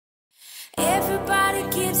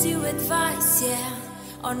gives you advice, yeah,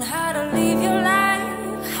 on how to live your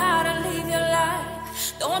life, how to live your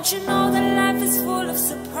life. Don't you know that life is full of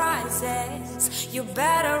surprises? You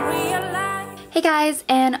better realize. Hey guys,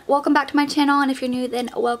 and welcome back to my channel, and if you're new, then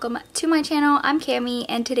welcome to my channel. I'm Cammy,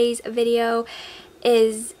 and today's video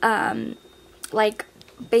is like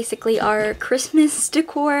basically our Christmas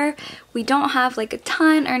decor. We don't have like a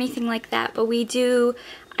ton or anything like that, but we do.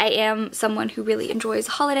 I am someone who really enjoys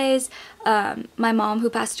holidays. My mom, who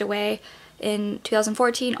passed away in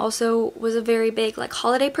 2014, also was a very big like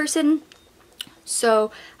holiday person.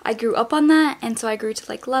 So I grew up on that, and so I grew to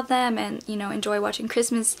like love them and, you know, enjoy watching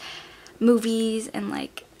Christmas movies. And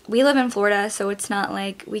like, we live in Florida, so it's not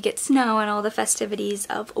like we get snow and all the festivities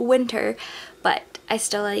of winter, but I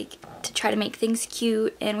still like to try to make things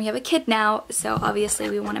cute, and we have a kid now, so obviously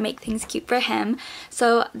we want to make things cute for him.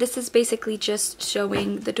 So this is basically just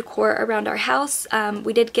showing the decor around our house.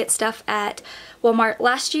 We did get stuff at Walmart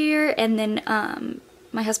last year, and then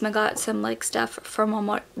my husband got some like stuff from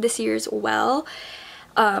Walmart this year as well,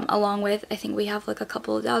 along with, I think we have like a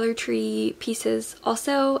couple of Dollar Tree pieces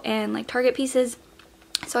also, and like Target pieces.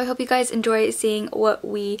 So I hope you guys enjoy seeing what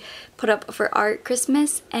we put up for our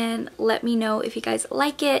Christmas, and let me know if you guys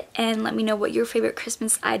like it, and let me know what your favorite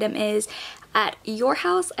Christmas item is at your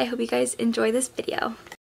house. I hope you guys enjoy this video.